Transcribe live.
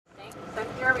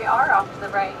we are off to the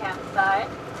right-hand side.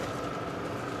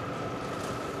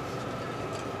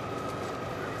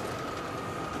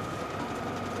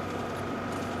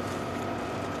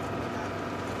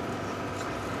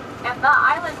 And the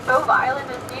island, Bove Island,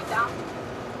 is named down.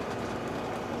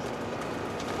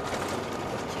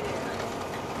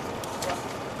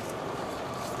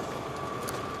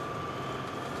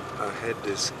 Ahead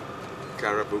is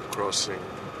Caribou Crossing,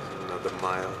 another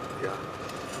mile, yeah.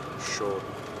 Short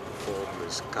form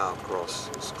is Carcross,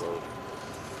 it's called.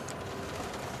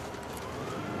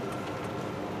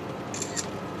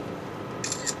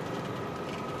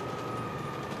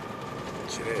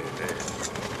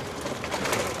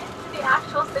 The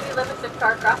actual city limits of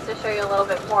Carcross to show you a little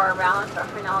bit more around, but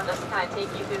for now I'll just kind of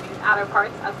take you through these outer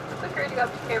parts as it's quicker to go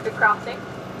up to Caribou Crossing.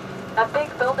 That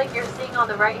big building you're seeing on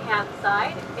the right-hand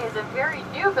side is a very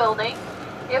new building.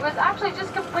 It was actually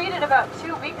just completed about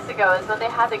 2 weeks ago is when they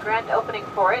had the grand opening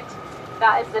for it.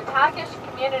 That is the Tagish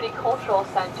Community Cultural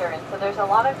Center, and so there's a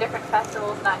lot of different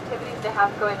festivals and activities they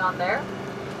have going on there.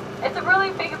 It's a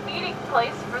really big meeting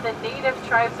place for the native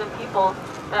tribes and people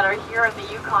that are here in the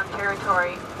Yukon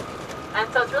Territory.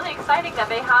 And so it's really exciting that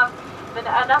they have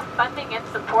enough funding and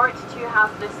support to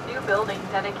have this new building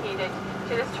dedicated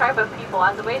to this tribe of people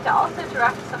as a way to also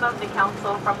direct some of the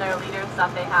council from their leaders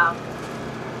that they have.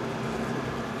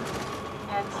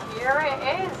 And here it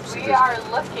is. We are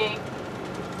looking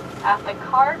at the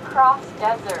Carcross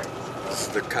Desert. This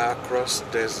is the Carcross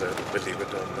Desert, believe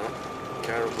it or not.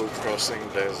 Caribou Crossing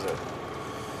Desert.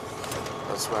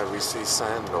 That's why we see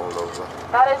sand all over.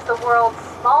 That is the world's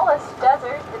smallest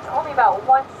desert. It's only about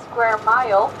 1 square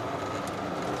mile.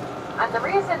 And the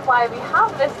reason why we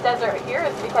have this desert here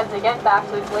is because, again, back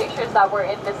to the glaciers that were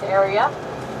in this area,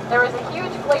 there was a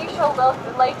huge glacial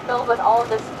lake filled with all of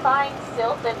this fine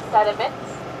silt and sediments.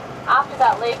 After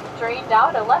that lake drained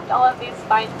out, it left all of these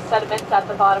fine sediments at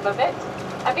the bottom of it.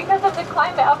 And because of the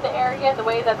climate of the area and the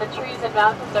way that the trees and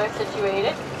mountains are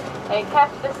situated, it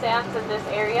kept the sands in this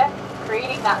area,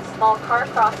 creating that small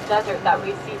Carcross Desert that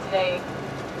we see today.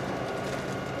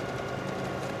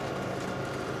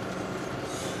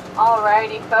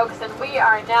 Alrighty folks, and we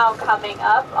are now coming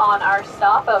up on our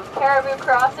stop of Caribou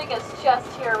Crossing. It's just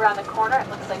here around the corner. It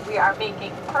looks like we are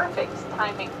making perfect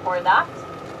timing for that.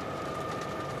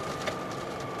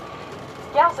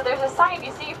 Yeah, so there's a sign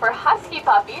you see for husky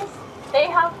puppies. They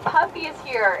have puppies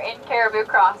here in Caribou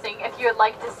Crossing if you would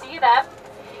like to see them.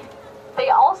 They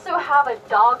also have a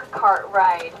dog cart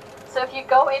ride. So if you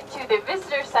go into the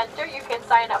visitor center, you can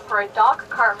sign up for a dog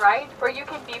cart ride where you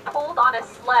can be pulled on a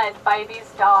sled by these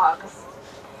dogs.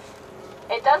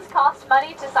 It does cost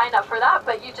money to sign up for that,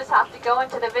 but you just have to go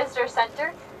into the visitor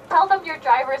center, tell them your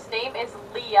driver's name is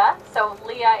Leah, so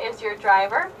Leah is your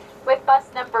driver, with bus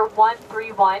number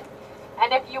 131.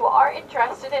 And if you are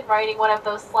interested in riding one of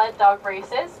those sled dog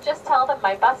races, just tell them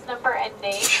my bus number and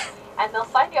name, and they'll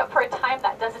sign you up for a time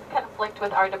that doesn't conflict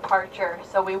with our departure.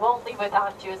 So we won't leave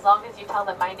without you as long as you tell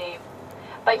them my name.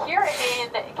 But here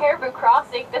in Caribou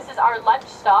Crossing, this is our lunch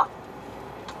stop.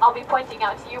 I'll be pointing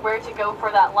out to you where to go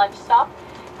for that lunch stop.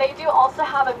 They do also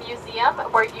have a museum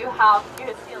where you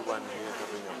can see Everyone here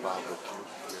having a barbecue,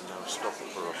 you know, stopping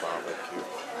for a barbecue.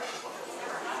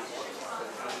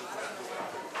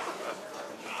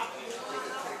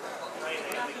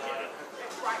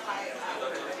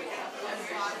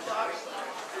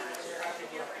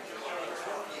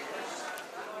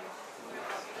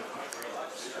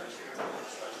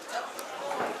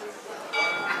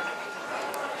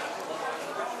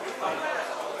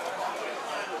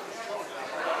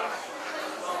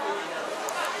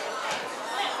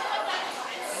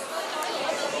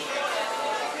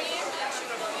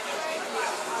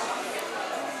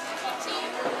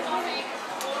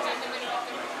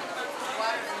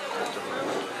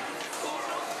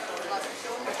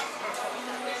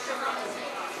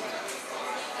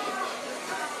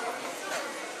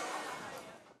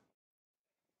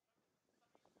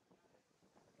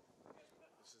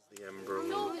 The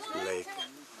Emerald Lake.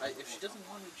 If she doesn't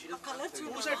want it, she doesn't want it.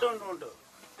 Who said don't want to?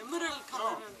 Emerald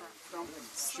color.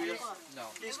 No.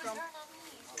 Please come.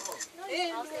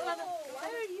 Why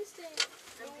are you staying?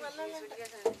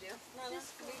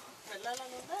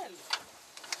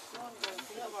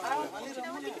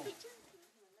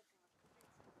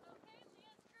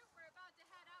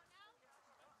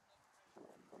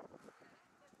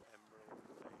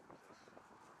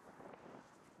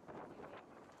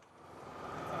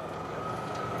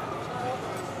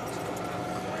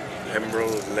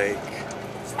 Emerald Lake.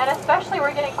 And especially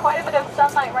we're getting quite a bit of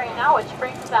sunlight right now, which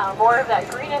brings down more of that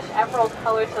greenish emerald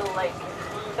color to the lake.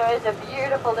 So it's a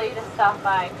beautiful day to stop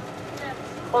by.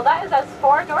 Well, that is as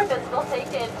far north as we'll take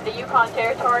it into the Yukon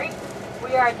Territory.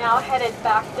 We are now headed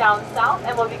back down south,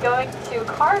 and we'll be going to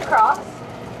Carcross.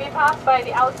 We passed by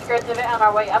the outskirts of it on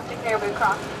our way up to Caribou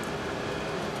Crossing.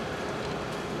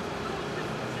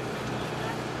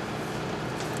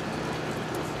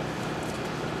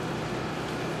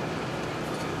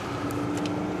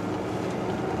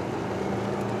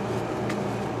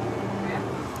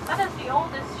 That is the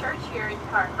oldest church here in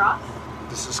Carcross.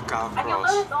 This is And you'll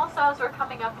Carcross. notice also as we're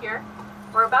coming up here,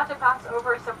 we're about to pass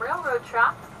over some railroad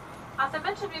tracks. As I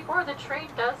mentioned before, the train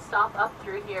does stop up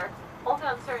through here, only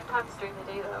on certain times during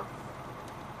the day though.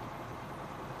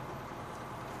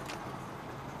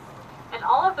 And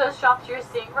all of those shops you're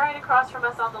seeing right across from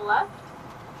us on the left,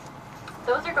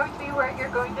 those are going to be where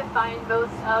you're going to find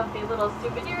most of the little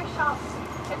souvenir shops.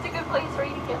 It's a good place where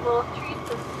you can get little treats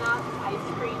and snacks, ice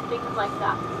cream, things like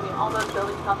that. Between all those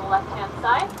buildings on the left-hand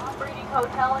side. Operating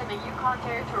hotel in the Yukon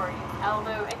Territory.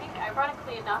 Although I think,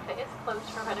 ironically enough, it is closed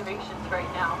for renovations right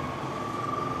now.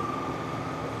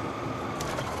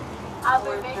 As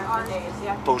we make our days,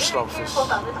 you have to be Post very office. careful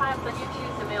about the times that you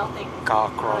choose to mail things.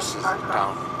 Carcross is the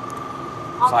town.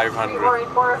 On the 500 street or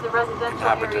in more of the residential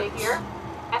area inhabitants. here.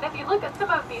 And if you look at some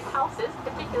of these houses,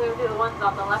 particularly the ones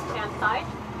on the left-hand side,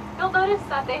 you'll notice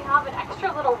that they have an extra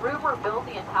little room or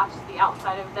building attached to the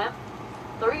outside of them.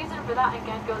 The reason for that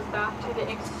again goes back to the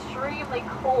extremely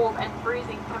cold and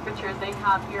freezing temperatures they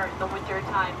have here in the winter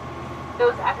time.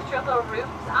 Those extra little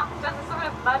rooms act as a sort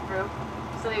of mud room.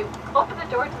 So they open the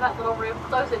door to that little room,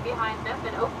 close it behind them,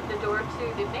 and open the door to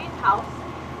the main house,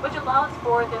 which allows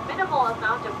for the minimal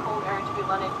amount of cold air to be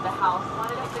let into the house.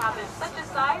 Wanted him to have it such a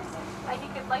size that he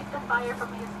could light the fire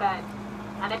from his bed.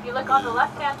 And if you look on the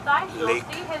left-hand side, you'll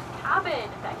see his cabin,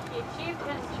 that he achieved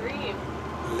his dream.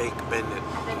 Lake Bennett.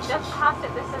 And then just past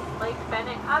it, this is Lake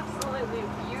Bennett, absolutely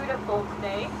beautiful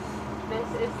today. This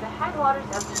is the headwaters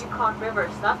of the Yukon River,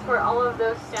 so that's where all of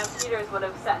those stampeders would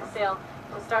have set sail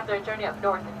to start their journey up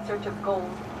north in search of gold.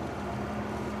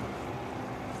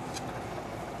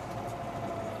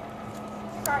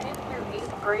 Start in through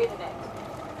 8th grade in it.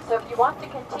 So if you want to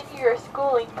continue your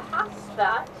schooling past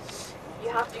that, you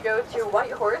have to go to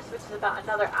Whitehorse, which is about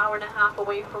another hour and a half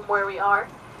away from where we are,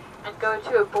 and go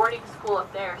to a boarding school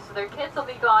up there. So their kids will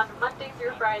be gone Monday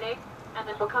through Friday, and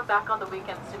then will come back on the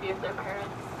weekends to be with their parents.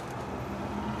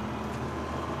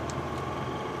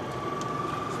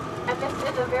 And this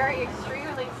is a very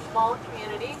extremely small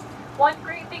community. One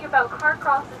great thing about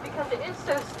Carcross is because it is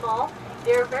so small,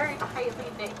 they're very tightly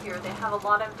knit here. They have a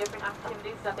lot of different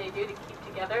activities that they do to keep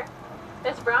together.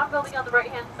 This brown building on the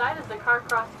right-hand side is the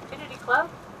Carcross Community Club.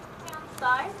 Hand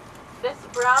side, this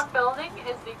brown building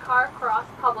is the Carcross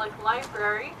Public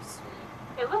Library.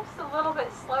 It looks a little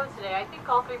bit slow today. I think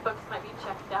all 3 books might be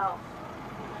checked out.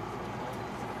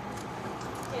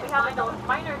 We have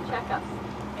minor checkups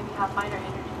if you have minor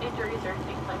injuries or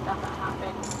things like that that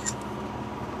happen.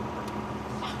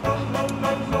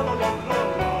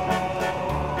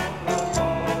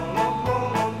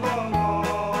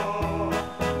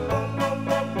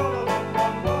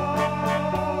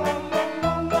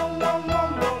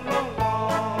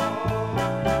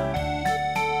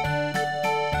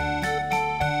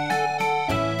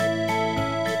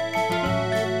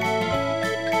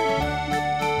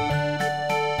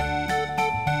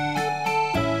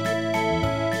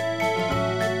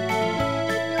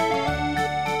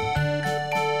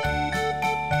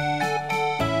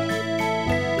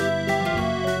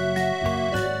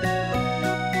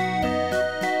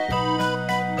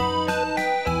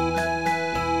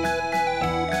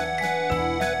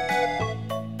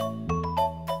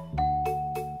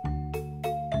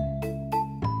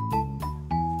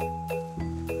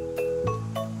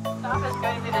 Stop is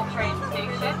going to be the train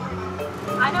station.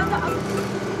 I know that.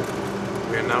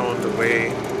 We're now on the way,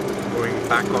 going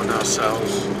back on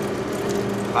ourselves,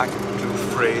 back to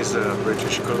Fraser,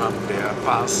 British Columbia,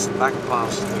 back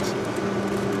past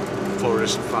this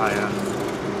forest fire.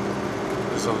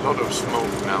 There's a lot of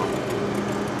smoke now.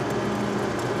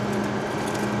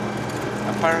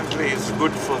 Apparently it's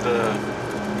good for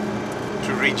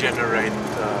to regenerate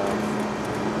the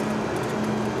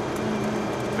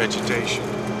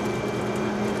vegetation.